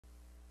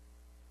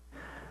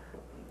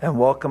and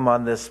welcome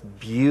on this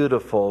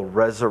beautiful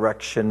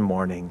resurrection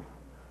morning.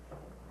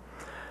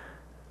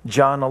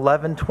 John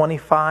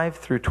 11:25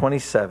 through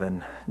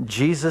 27.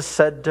 Jesus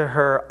said to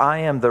her, "I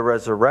am the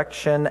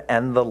resurrection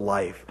and the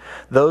life.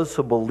 Those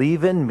who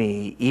believe in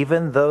me,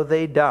 even though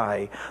they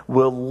die,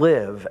 will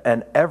live,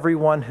 and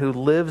everyone who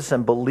lives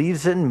and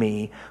believes in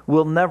me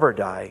will never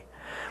die.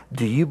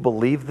 Do you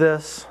believe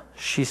this?"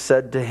 She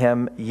said to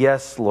him,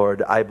 "Yes,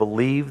 Lord, I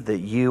believe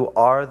that you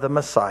are the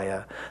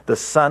Messiah, the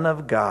Son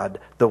of God,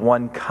 the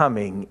one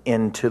coming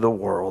into the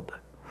world."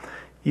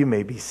 You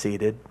may be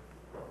seated.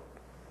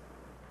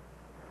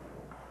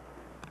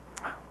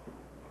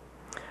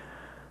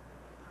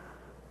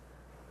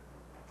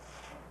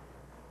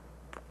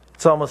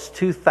 It's almost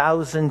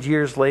 2,000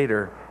 years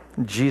later.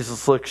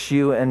 Jesus looks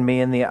you and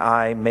me in the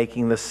eye,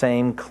 making the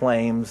same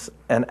claims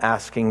and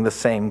asking the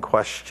same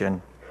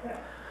question.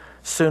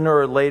 Sooner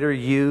or later,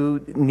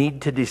 you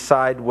need to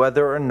decide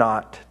whether or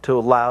not to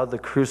allow the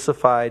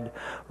crucified,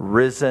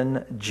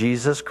 risen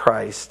Jesus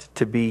Christ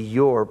to be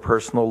your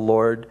personal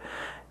Lord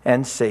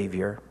and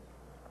Savior.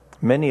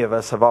 Many of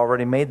us have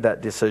already made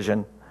that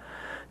decision.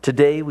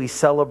 Today, we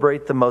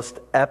celebrate the most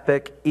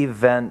epic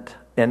event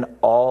in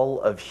all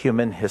of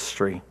human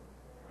history: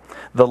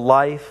 the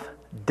life,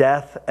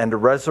 death,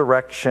 and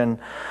resurrection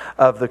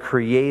of the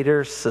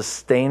Creator,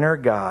 Sustainer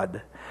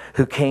God,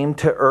 who came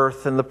to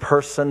earth in the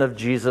person of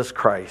Jesus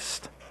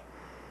Christ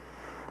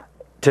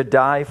to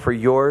die for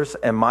yours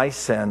and my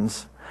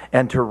sins,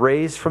 and to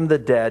raise from the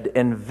dead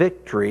in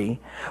victory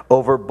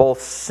over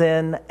both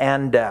sin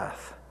and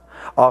death,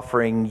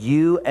 offering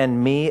you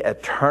and me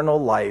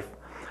eternal life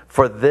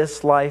for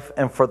this life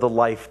and for the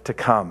life to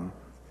come.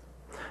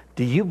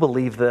 Do you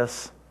believe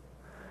this?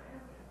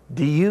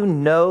 Do you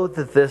know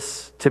that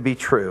this to be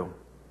true?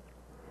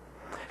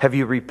 Have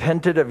you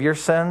repented of your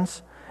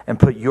sins and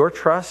put your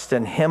trust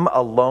in Him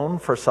alone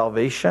for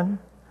salvation?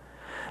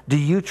 Do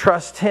you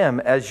trust Him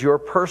as your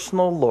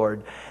personal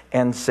Lord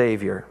and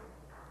Savior?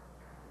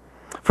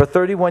 For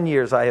 31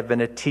 years, I have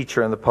been a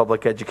teacher in the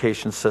public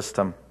education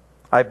system.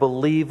 I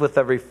believe with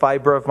every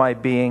fiber of my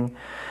being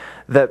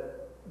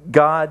that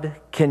God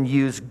can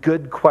use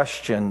good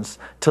questions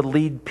to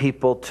lead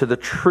people to the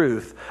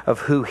truth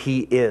of who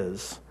He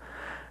is.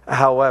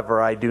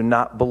 However, I do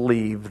not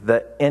believe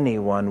that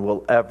anyone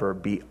will ever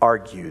be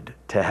argued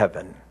to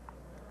heaven.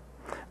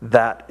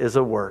 That is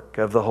a work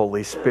of the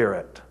Holy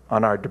Spirit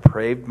on our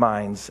depraved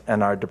minds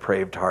and our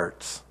depraved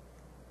hearts.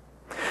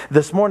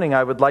 This morning,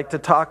 I would like to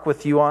talk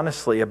with you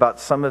honestly about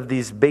some of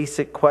these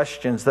basic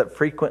questions that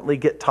frequently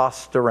get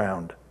tossed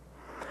around.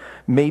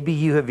 Maybe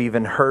you have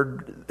even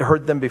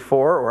heard them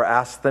before or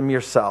asked them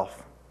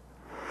yourself.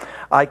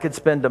 I could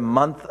spend a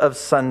month of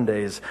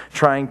Sundays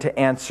trying to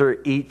answer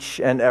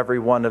each and every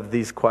one of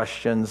these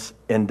questions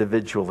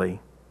individually.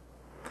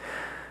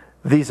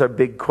 These are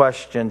big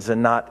questions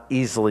and not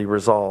easily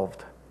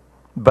resolved.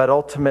 But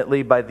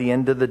ultimately, by the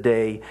end of the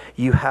day,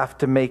 you have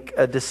to make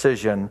a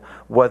decision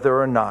whether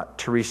or not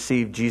to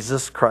receive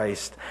Jesus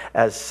Christ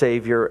as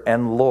Savior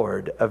and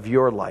Lord of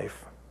your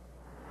life.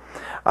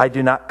 I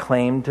do not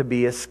claim to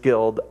be a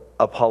skilled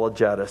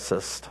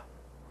apologeticist.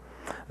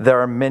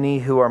 There are many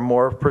who are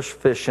more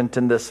proficient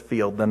in this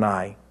field than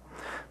I.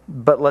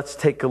 But let's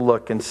take a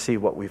look and see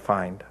what we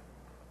find.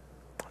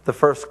 The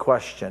first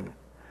question: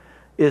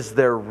 is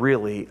there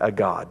really a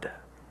God?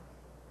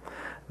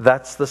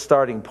 That's the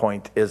starting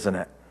point, isn't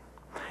it?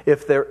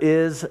 If there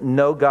is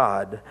no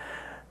God,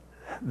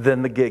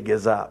 then the gig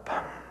is up.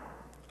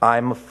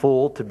 I'm a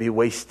fool to be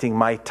wasting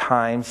my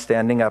time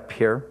standing up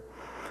here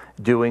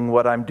doing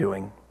what I'm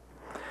doing.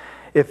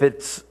 If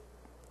it's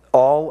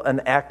all an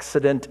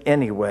accident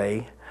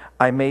anyway,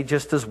 I may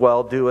just as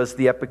well do as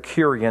the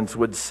Epicureans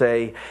would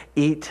say: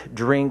 eat,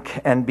 drink,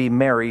 and be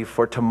merry,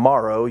 for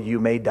tomorrow you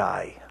may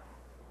die.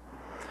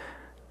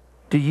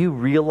 Do you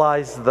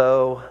realize,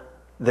 though,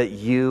 that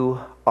you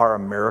are a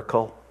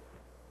miracle?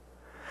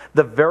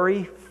 The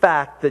very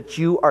fact that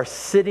you are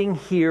sitting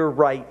here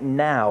right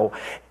now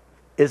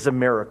is a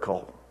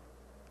miracle.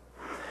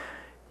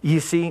 You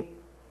see,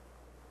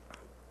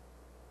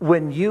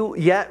 while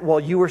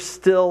you were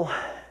still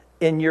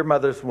in your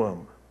mother's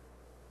womb,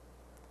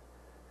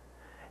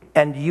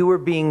 and you were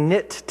being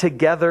knit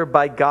together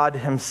by God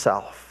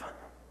Himself,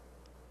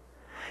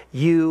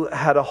 you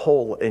had a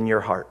hole in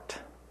your heart.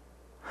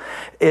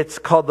 It's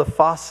called the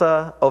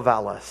fossa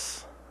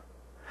ovalis.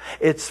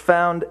 It's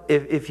found,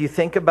 if you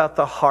think about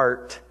the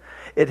heart,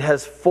 it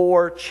has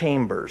 4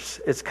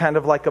 chambers. It's kind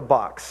of like a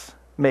box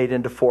made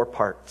into 4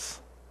 parts.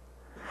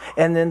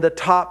 And in the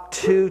top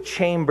 2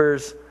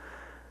 chambers,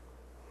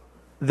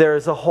 there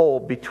is a hole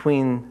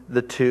between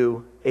the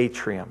 2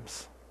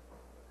 atriums.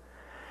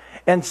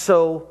 And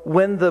so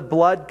when the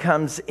blood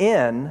comes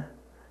in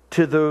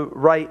to the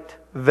right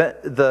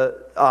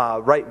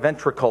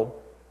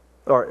ventricle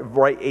or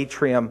right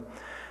atrium,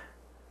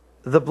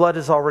 the blood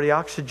is already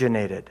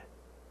oxygenated.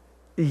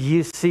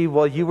 You see,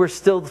 while you were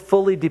still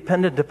fully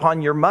dependent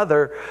upon your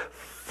mother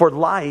for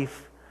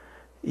life,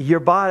 your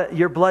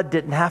blood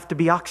didn't have to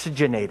be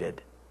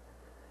oxygenated.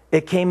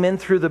 It came in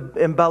through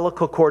the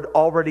umbilical cord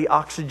already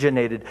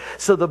oxygenated.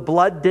 So the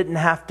blood didn't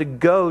have to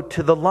go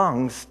to the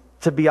lungs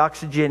to be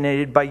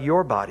oxygenated by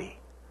your body.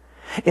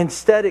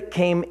 Instead, it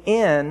came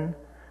in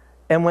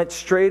and went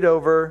straight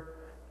over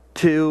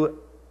to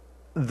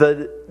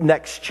the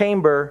next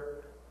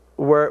chamber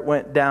where it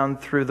went down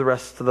through the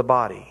rest of the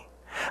body.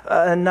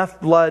 Enough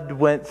blood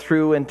went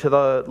through into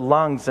the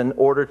lungs in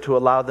order to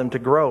allow them to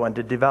grow and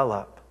to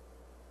develop.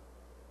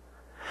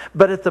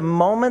 But at the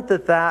moment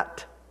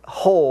that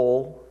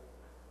hole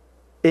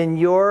in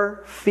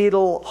your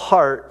fetal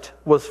heart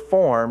was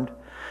formed,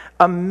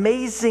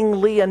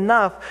 amazingly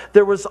enough,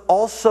 there was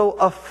also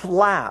a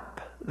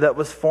flap that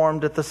was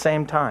formed at the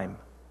same time.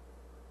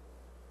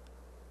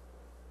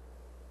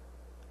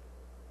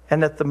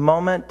 And at the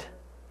moment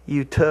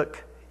you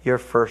took your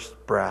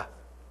first breath,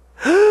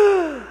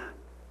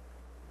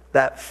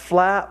 that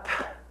flap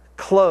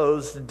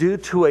closed due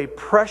to a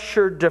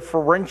pressure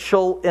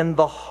differential in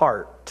the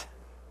heart,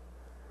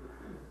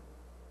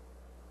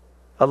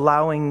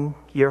 allowing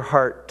your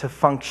heart to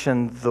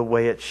function the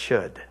way it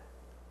should.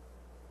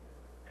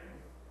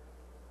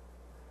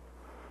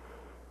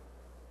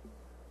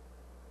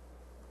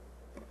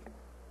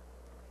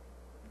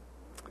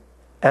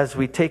 As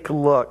we take a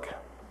look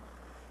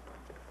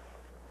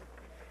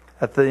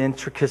at the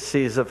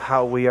intricacies of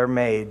how we are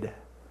made,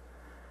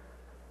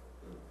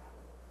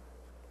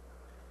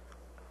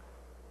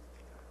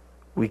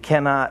 we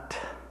cannot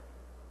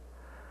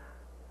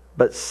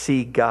but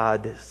see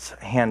God's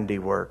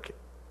handiwork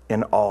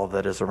in all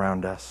that is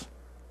around us.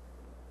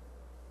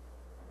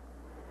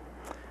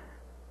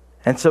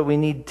 And so we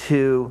need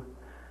to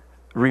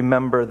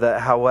remember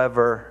that,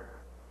 however,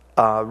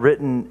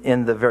 written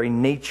in the very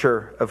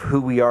nature of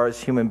who we are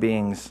as human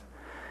beings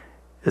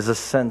is a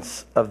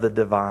sense of the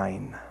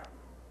divine.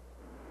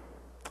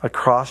 A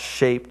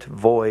cross-shaped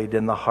void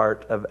in the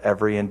heart of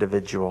every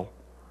individual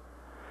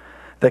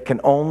that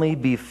can only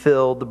be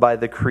filled by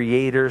the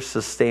Creator,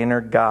 Sustainer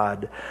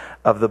God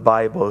of the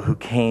Bible, who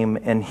came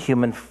in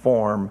human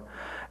form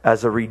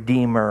as a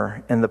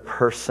Redeemer in the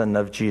person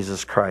of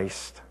Jesus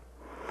Christ,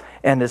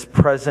 and is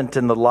present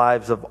in the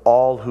lives of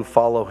all who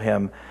follow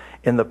Him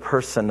in the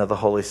person of the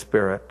Holy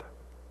Spirit.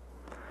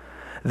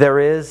 There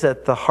is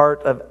at the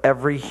heart of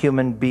every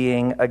human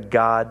being a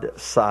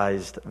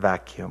God-sized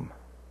vacuum,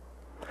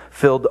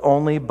 filled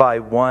only by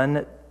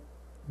one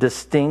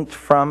distinct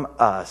from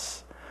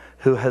us,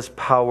 who has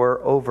power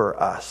over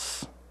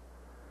us.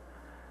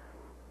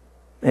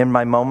 In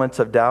my moments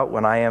of doubt,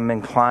 when I am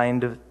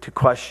inclined to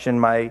question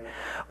my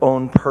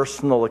own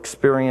personal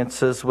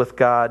experiences with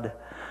God,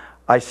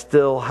 I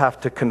still have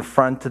to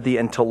confront the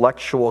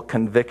intellectual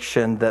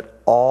conviction that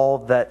all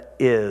that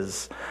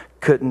is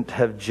couldn't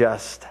have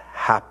just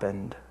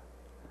happened.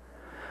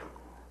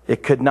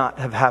 It could not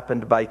have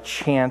happened by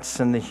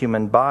chance in the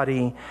human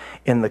body,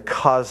 in the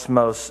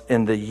cosmos,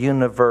 in the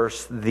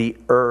universe, the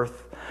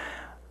earth,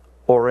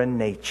 or in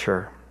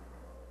nature.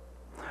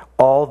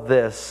 All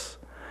this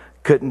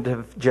couldn't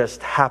have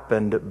just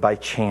happened by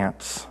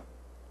chance.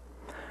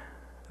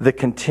 The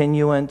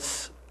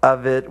continuance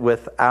of it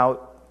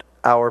without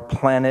our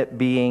planet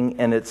being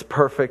in its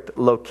perfect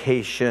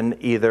location,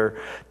 either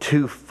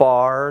too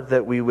far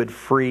that we would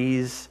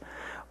freeze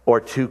or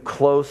too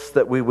close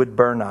that we would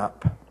burn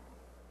up.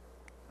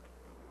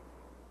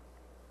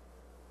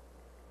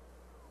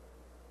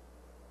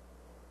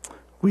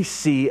 We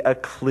see a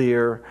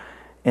clear,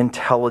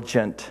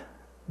 intelligent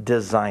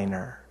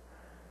designer.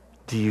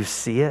 Do you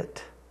see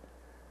it?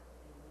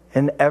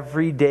 And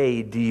every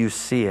day do you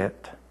see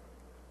it?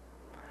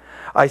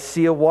 I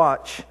see a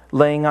watch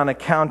laying on a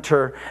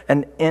counter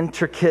and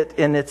intricate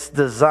in its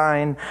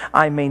design.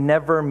 I may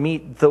never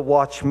meet the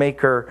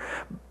watchmaker,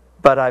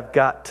 but I've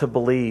got to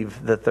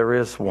believe that there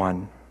is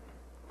one.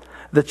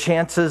 The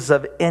chances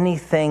of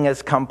anything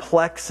as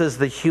complex as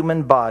the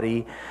human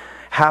body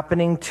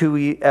happening to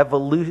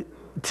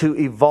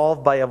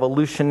evolve by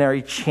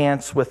evolutionary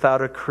chance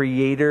without a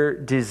creator,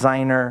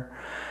 designer,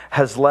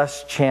 has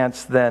less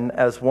chance than,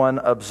 as one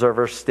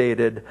observer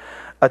stated,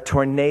 a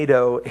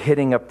tornado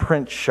hitting a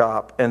print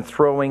shop and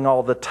throwing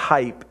all the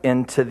type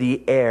into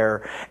the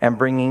air and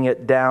bringing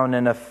it down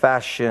in a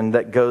fashion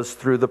that goes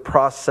through the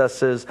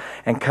processes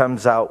and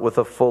comes out with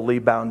a fully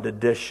bound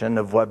edition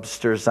of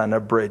Webster's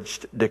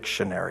Unabridged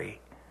Dictionary.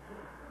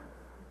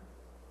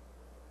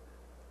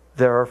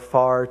 There are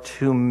far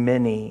too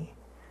many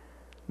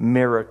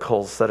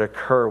miracles that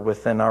occur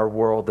within our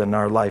world and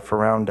our life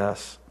around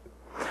us.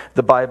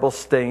 The Bible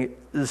states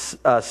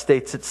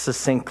it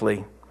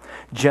succinctly.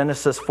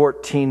 Genesis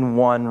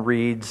 14:1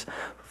 reads,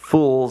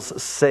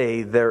 "Fools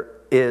say there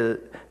is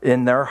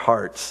in their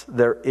hearts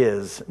there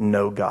is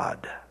no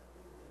God."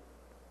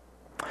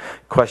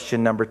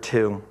 Question number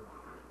 2.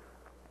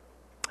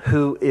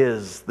 Who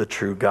is the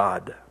true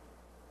God?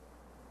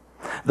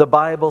 The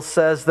Bible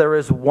says there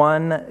is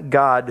one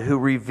God who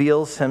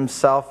reveals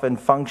himself and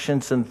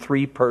functions in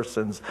 3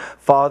 persons,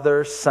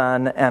 Father,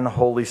 Son, and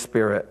Holy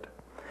Spirit.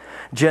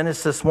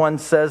 Genesis 1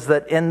 says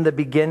that in the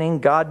beginning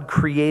God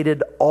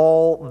created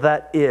all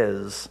that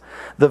is.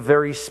 The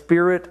very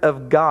Spirit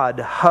of God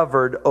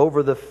hovered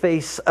over the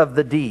face of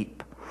the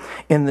deep.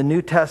 In the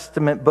New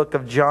Testament book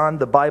of John,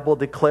 the Bible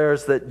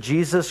declares that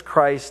Jesus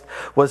Christ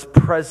was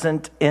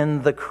present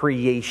in the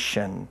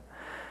creation.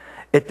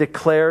 It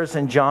declares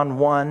in John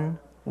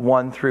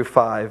 1 through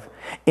 5,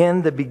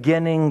 "In the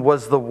beginning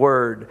was the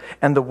Word,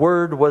 and the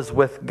Word was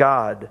with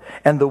God,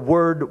 and the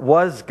Word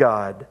was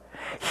God.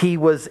 He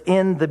was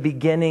in the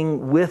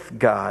beginning with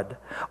God.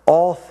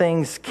 All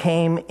things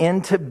came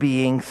into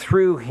being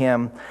through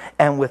him,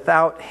 and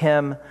without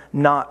him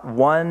not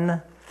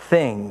one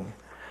thing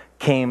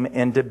came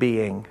into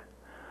being."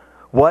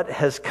 What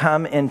has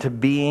come into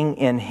being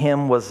in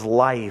him was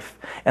life,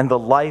 and the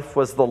life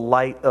was the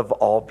light of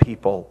all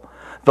people.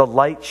 The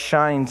light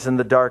shines in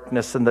the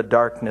darkness, and the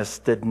darkness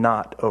did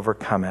not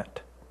overcome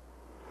it.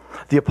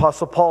 The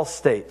Apostle Paul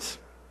states,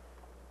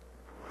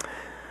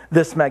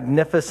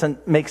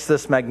 makes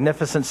this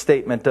magnificent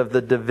statement of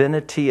the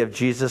divinity of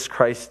Jesus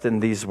Christ in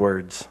these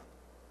words.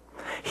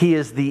 "He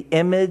is the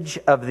image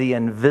of the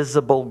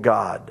invisible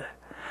God,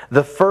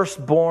 the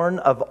firstborn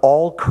of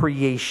all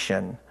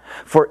creation.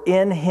 For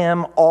in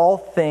him all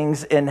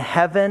things in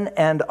heaven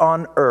and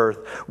on earth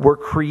were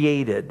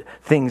created,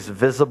 things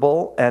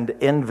visible and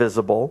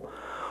invisible,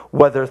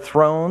 whether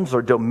thrones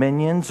or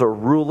dominions or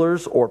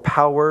rulers or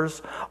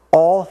powers.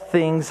 All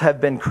things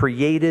have been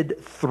created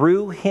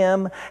through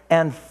him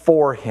and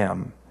for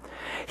him.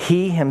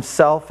 He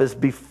himself is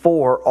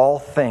before all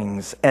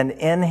things, and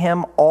in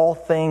him all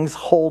things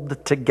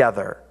hold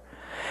together.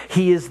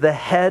 He is the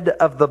head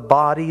of the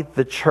body,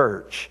 the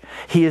church.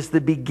 He is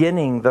the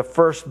beginning, the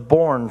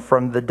firstborn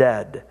from the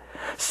dead,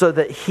 so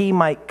that he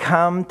might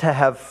come to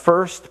have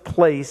first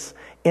place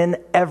in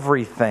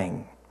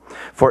everything.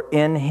 For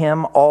in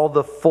him all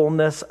the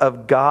fullness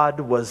of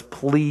God was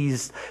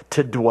pleased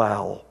to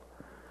dwell.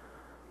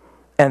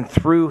 And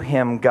through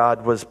him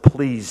God was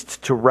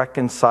pleased to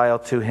reconcile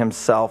to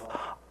himself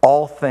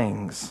all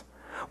things,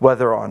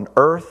 whether on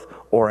earth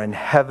or in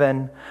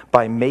heaven,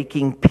 by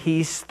making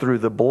peace through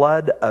the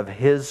blood of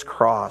his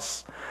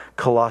cross."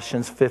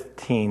 Colossians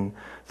 15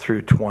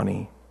 through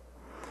 20.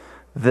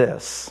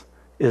 This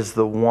is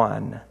the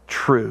one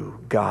true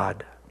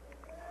God.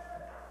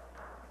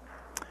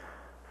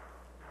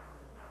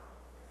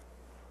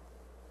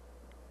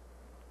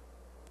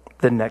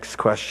 The next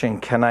question,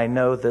 can I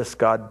know this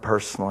God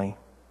personally?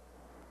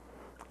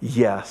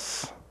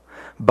 Yes,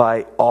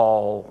 by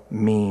all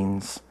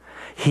means.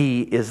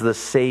 He is the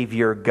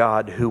Savior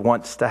God who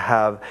wants to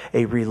have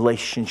a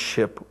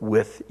relationship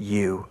with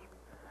you.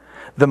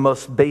 The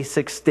most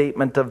basic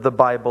statement of the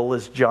Bible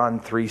is John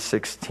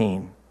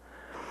 3:16.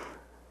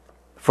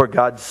 "For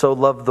God so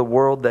loved the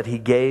world that he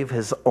gave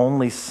his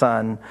only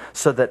Son,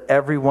 so that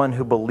everyone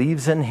who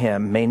believes in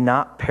him may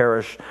not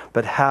perish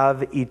but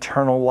have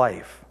eternal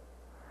life."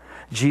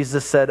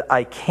 Jesus said,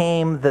 "I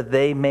came that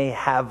they may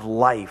have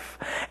life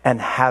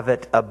and have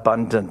it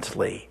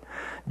abundantly."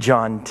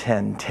 John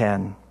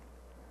 10:10.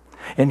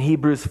 In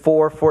Hebrews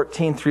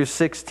 4:14 through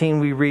 16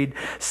 we read,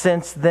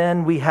 "Since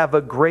then we have a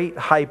great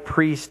high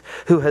priest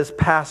who has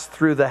passed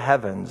through the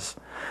heavens,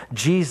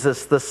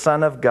 Jesus the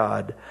Son of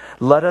God.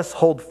 Let us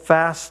hold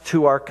fast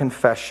to our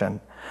confession.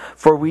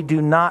 For we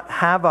do not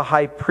have a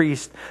high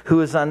priest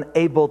who is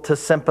unable to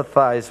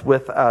sympathize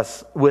with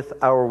us, with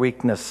our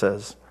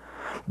weaknesses.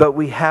 But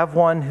we have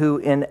one who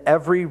in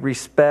every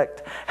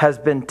respect has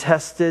been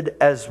tested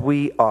as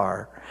we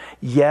are,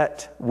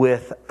 yet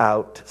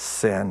without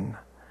sin.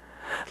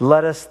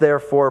 Let us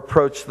therefore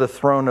approach the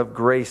throne of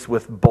grace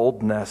with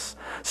boldness,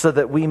 so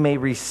that we may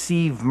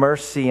receive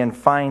mercy and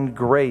find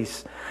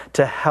grace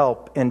to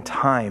help in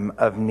time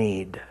of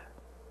need."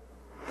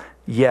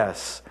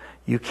 Yes,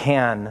 you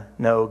can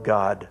know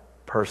God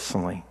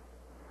personally.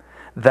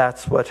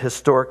 That's what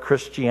historic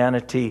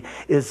Christianity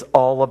is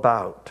all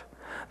about.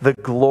 The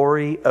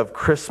glory of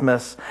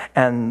Christmas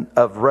and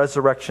of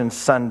Resurrection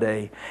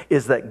Sunday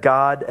is that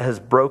God has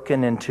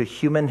broken into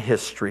human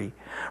history,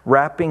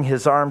 wrapping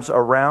his arms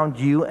around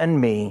you and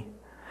me,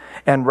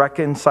 and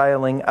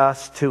reconciling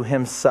us to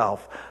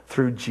himself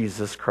through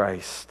Jesus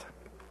Christ.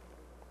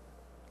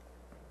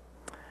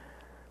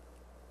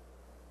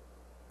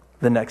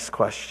 The next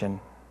question: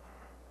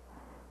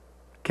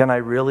 can I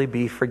really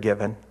be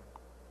forgiven?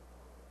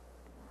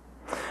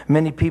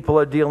 Many people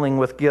are dealing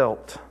with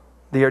guilt.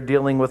 They are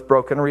dealing with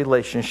broken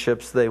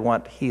relationships they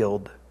want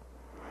healed.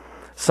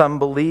 Some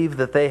believe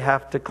that they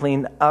have to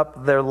clean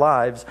up their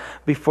lives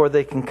before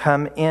they can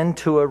come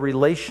into a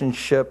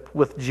relationship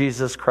with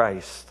Jesus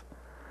Christ.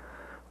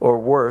 Or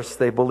worse,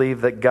 they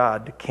believe that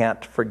God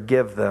can't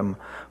forgive them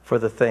for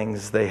the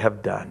things they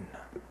have done.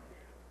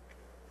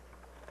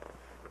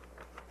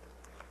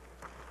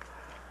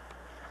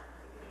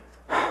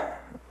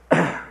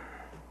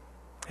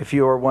 If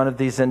you are one of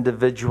these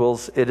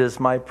individuals, it is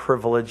my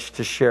privilege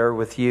to share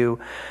with you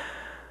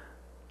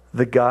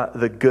the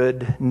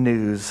good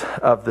news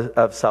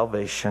of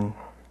salvation,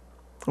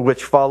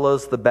 which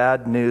follows the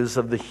bad news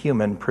of the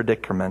human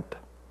predicament.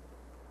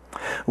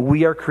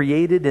 We are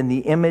created in the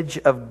image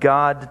of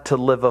God to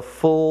live a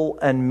full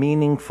and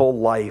meaningful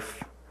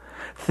life.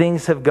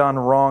 Things have gone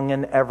wrong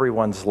in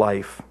everyone's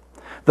life.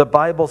 The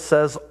Bible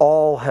says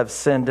all have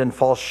sinned and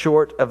fall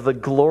short of the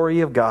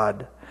glory of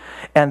God,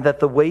 and that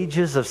the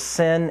wages of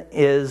sin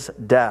is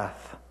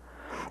death,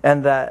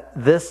 and that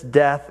this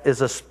death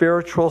is a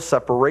spiritual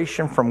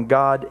separation from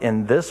God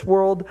in this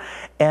world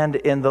and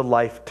in the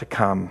life to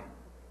come.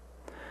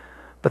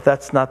 But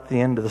that's not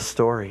the end of the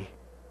story.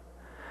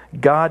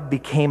 God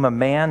became a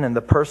man in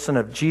the person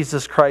of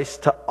Jesus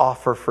Christ to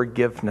offer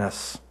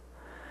forgiveness.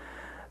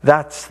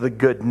 That's the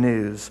good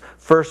news.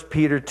 1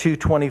 Peter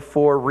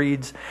 2:24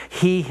 reads,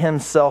 He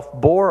himself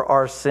bore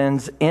our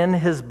sins in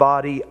his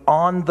body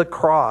on the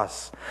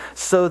cross,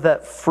 so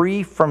that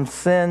free from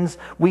sins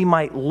we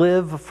might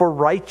live for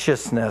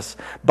righteousness.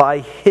 By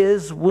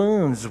his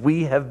wounds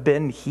we have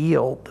been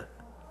healed.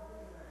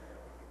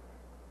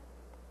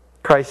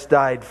 Christ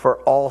died for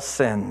all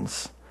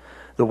sins.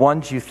 The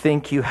ones you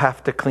think you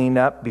have to clean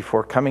up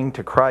before coming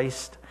to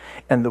Christ,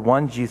 and the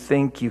ones you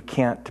think you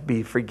can't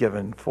be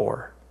forgiven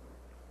for.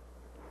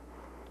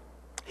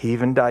 He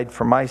even died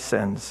for my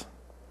sins,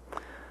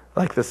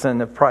 like the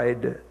sin of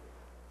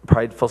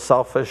prideful,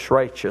 selfish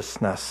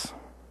righteousness.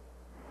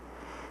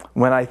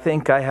 When I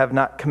think I have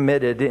not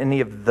committed any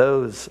of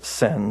those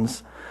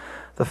sins,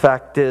 the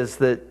fact is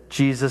that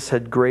Jesus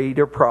had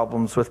greater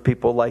problems with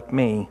people like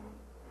me,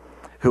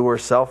 who were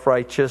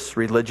self-righteous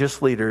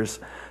religious leaders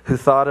who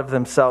thought of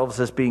themselves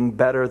as being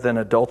better than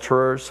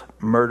adulterers,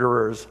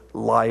 murderers,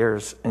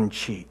 liars, and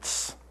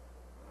cheats.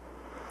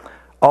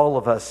 All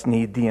of us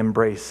need the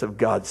embrace of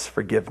God's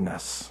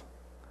forgiveness.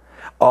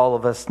 All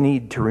of us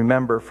need to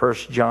remember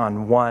 1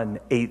 John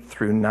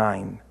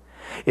 1:8-9.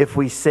 If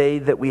we say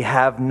that we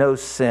have no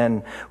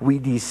sin, we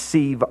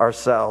deceive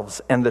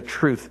ourselves, and the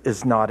truth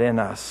is not in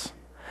us.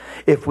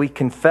 If we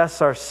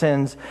confess our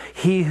sins,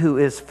 he who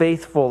is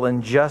faithful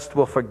and just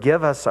will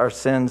forgive us our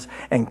sins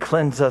and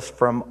cleanse us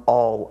from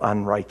all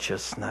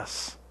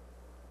unrighteousness.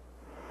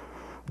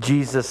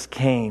 Jesus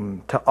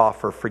came to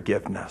offer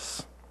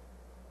forgiveness.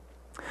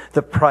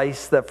 The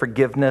price that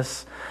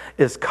forgiveness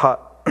is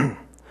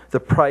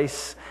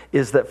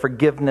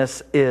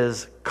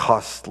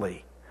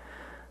costly.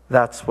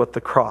 That's what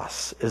the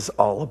cross is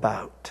all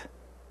about.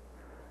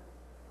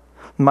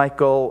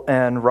 Michael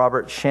and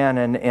Robert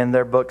Shannon, in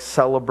their book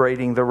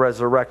Celebrating the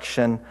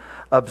Resurrection,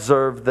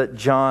 observed that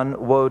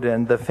John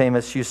Wooden, the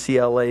famous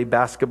UCLA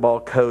basketball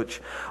coach,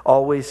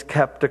 always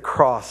kept a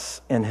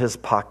cross in his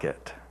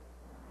pocket.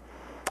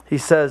 He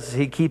says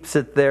he keeps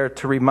it there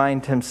to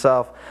remind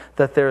himself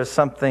that there is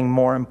something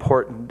more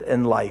important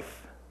in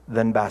life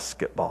than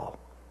basketball.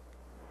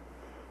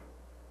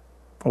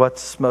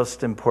 What's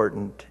most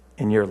important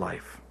in your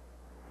life?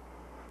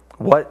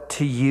 What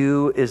to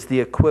you is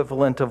the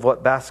equivalent of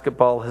what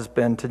basketball has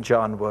been to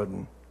John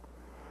Wooden?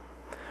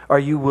 Are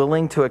you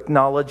willing to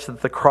acknowledge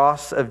that the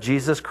cross of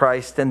Jesus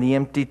Christ and the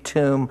empty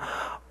tomb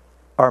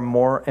are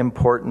more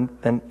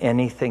important than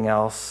anything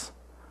else?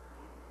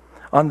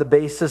 On the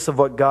basis of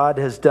what God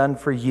has done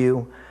for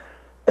you,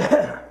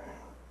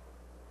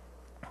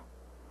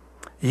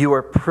 you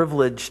are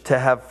privileged to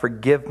have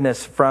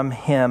forgiveness from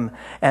Him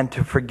and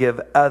to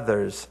forgive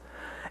others,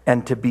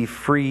 and to be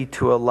free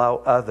to allow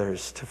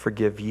others to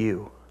forgive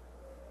you.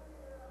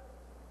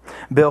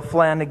 Bill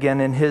Flanagan,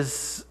 in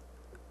his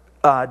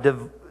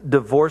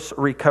divorce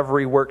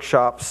recovery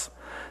workshops,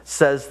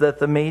 says that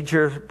the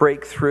major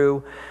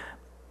breakthrough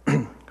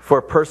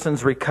for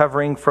persons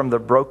recovering from the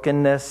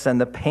brokenness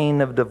and the pain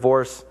of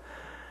divorce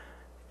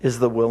is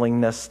the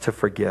willingness to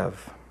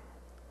forgive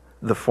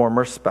the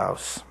former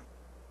spouse,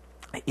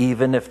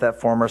 even if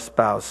that former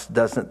spouse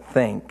doesn't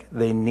think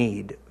they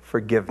need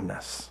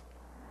forgiveness.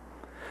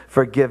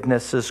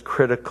 Forgiveness is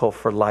critical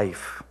for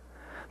life.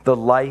 The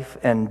life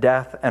and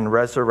death and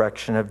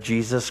resurrection of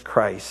Jesus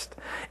Christ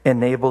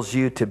enables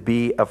you to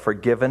be a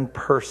forgiven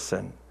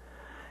person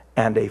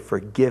and a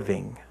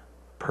forgiving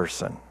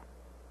person.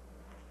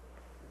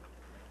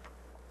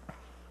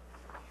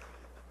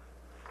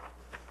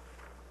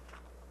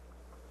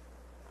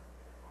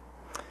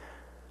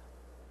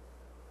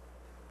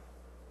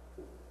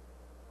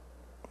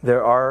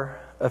 There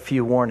are a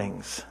few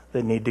warnings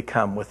that need to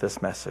come with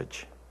this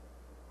message.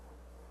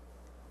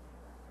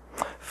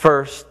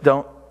 First,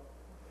 don't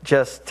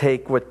just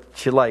take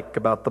what you like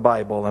about the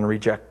Bible and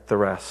reject the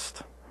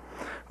rest.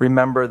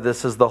 Remember,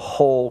 this is the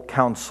whole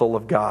counsel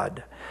of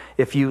God.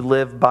 If you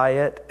live by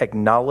it,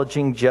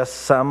 acknowledging just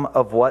some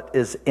of what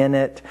is in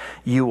it,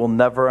 you will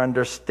never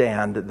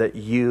understand that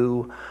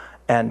you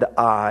and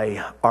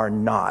I are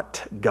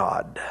not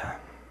God.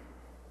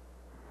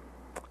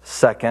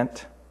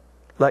 Second,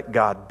 let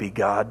God be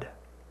God.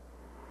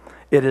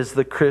 It is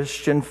the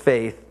Christian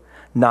faith,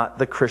 not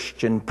the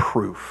Christian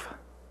proof.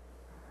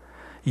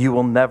 You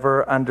will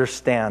never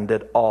understand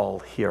it all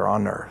here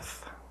on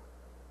earth.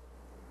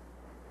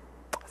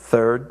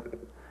 Third,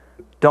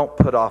 don't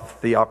put off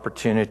the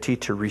opportunity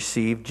to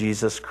receive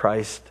Jesus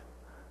Christ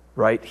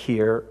right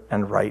here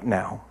and right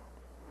now.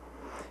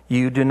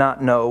 You do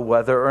not know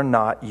whether or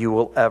not you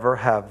will ever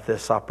have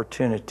this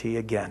opportunity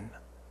again.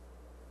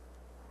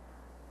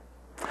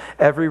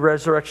 Every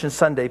Resurrection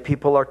Sunday,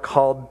 people are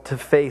called to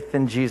faith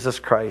in Jesus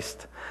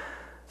Christ.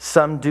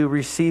 Some do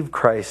receive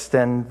Christ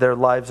and their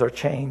lives are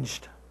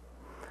changed.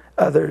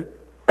 Others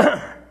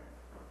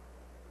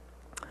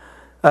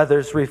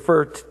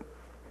refer to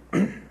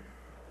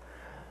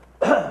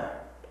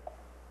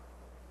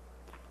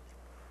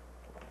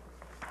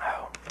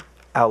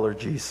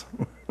allergies.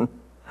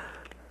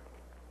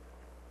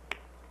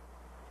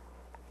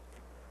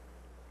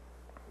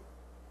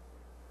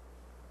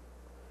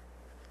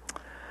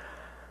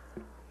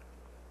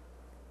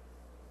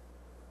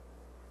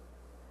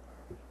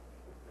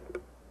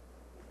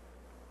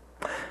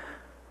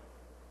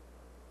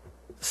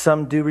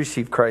 Some do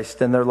receive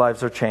Christ and their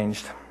lives are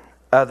changed.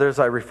 Others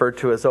I refer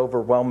to as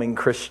overwhelming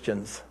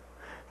Christians.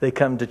 They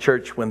come to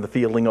church when the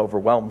feeling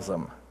overwhelms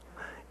them.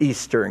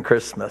 Easter and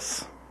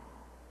Christmas.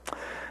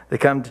 They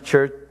come to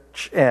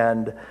church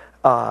and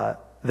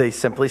they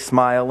simply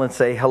smile and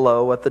say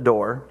hello at the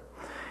door.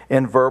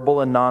 In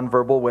verbal and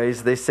nonverbal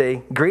ways, they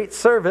say, "Great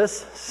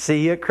service,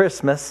 see you at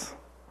Christmas."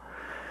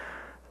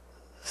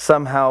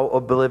 Somehow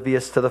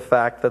oblivious to the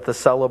fact that the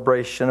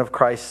celebration of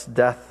Christ's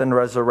death and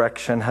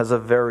resurrection has a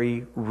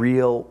very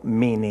real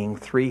meaning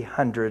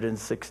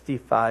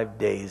 365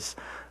 days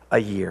a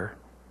year,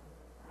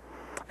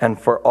 and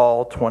for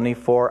all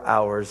 24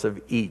 hours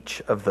of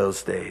each of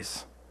those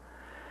days.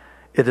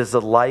 It is a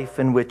life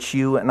in which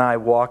you and I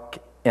walk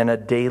in a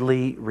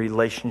daily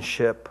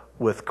relationship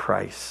with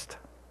Christ.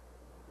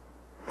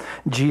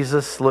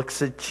 Jesus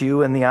looks at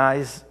you in the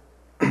eyes,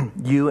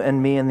 you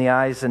and me in the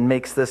eyes, and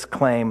makes this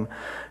claim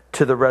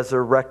to the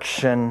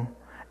resurrection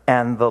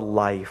and the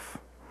life.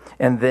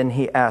 And then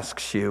he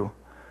asks you,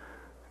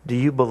 do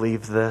you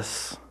believe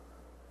this?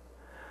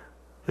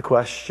 The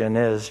question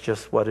is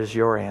just, what is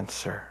your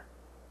answer?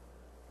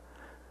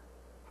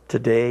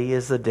 Today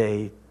is the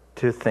day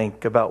to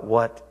think about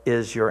what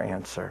is your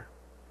answer.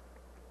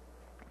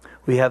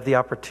 We have the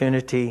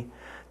opportunity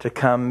to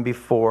come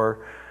before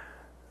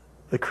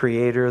the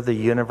Creator of the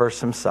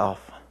universe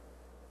himself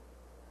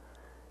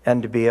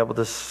and to be able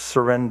to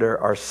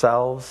surrender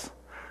ourselves,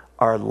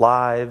 our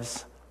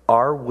lives,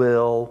 our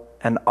will,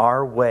 and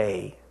our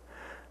way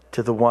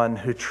to the one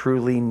who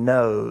truly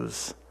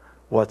knows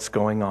what's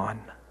going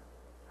on.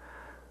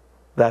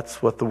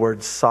 That's what the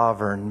word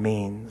sovereign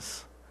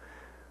means.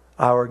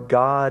 Our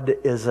God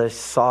is a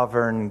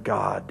sovereign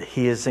God.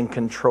 He is in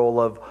control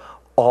of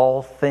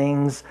all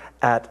things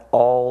at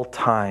all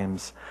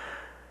times.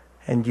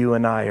 And you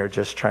and I are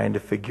just trying to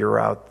figure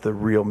out the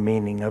real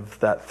meaning of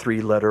that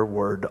three-letter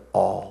word,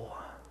 all.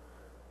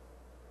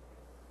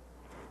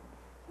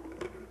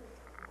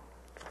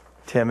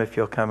 Tim, if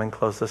you'll come and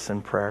close us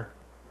in prayer.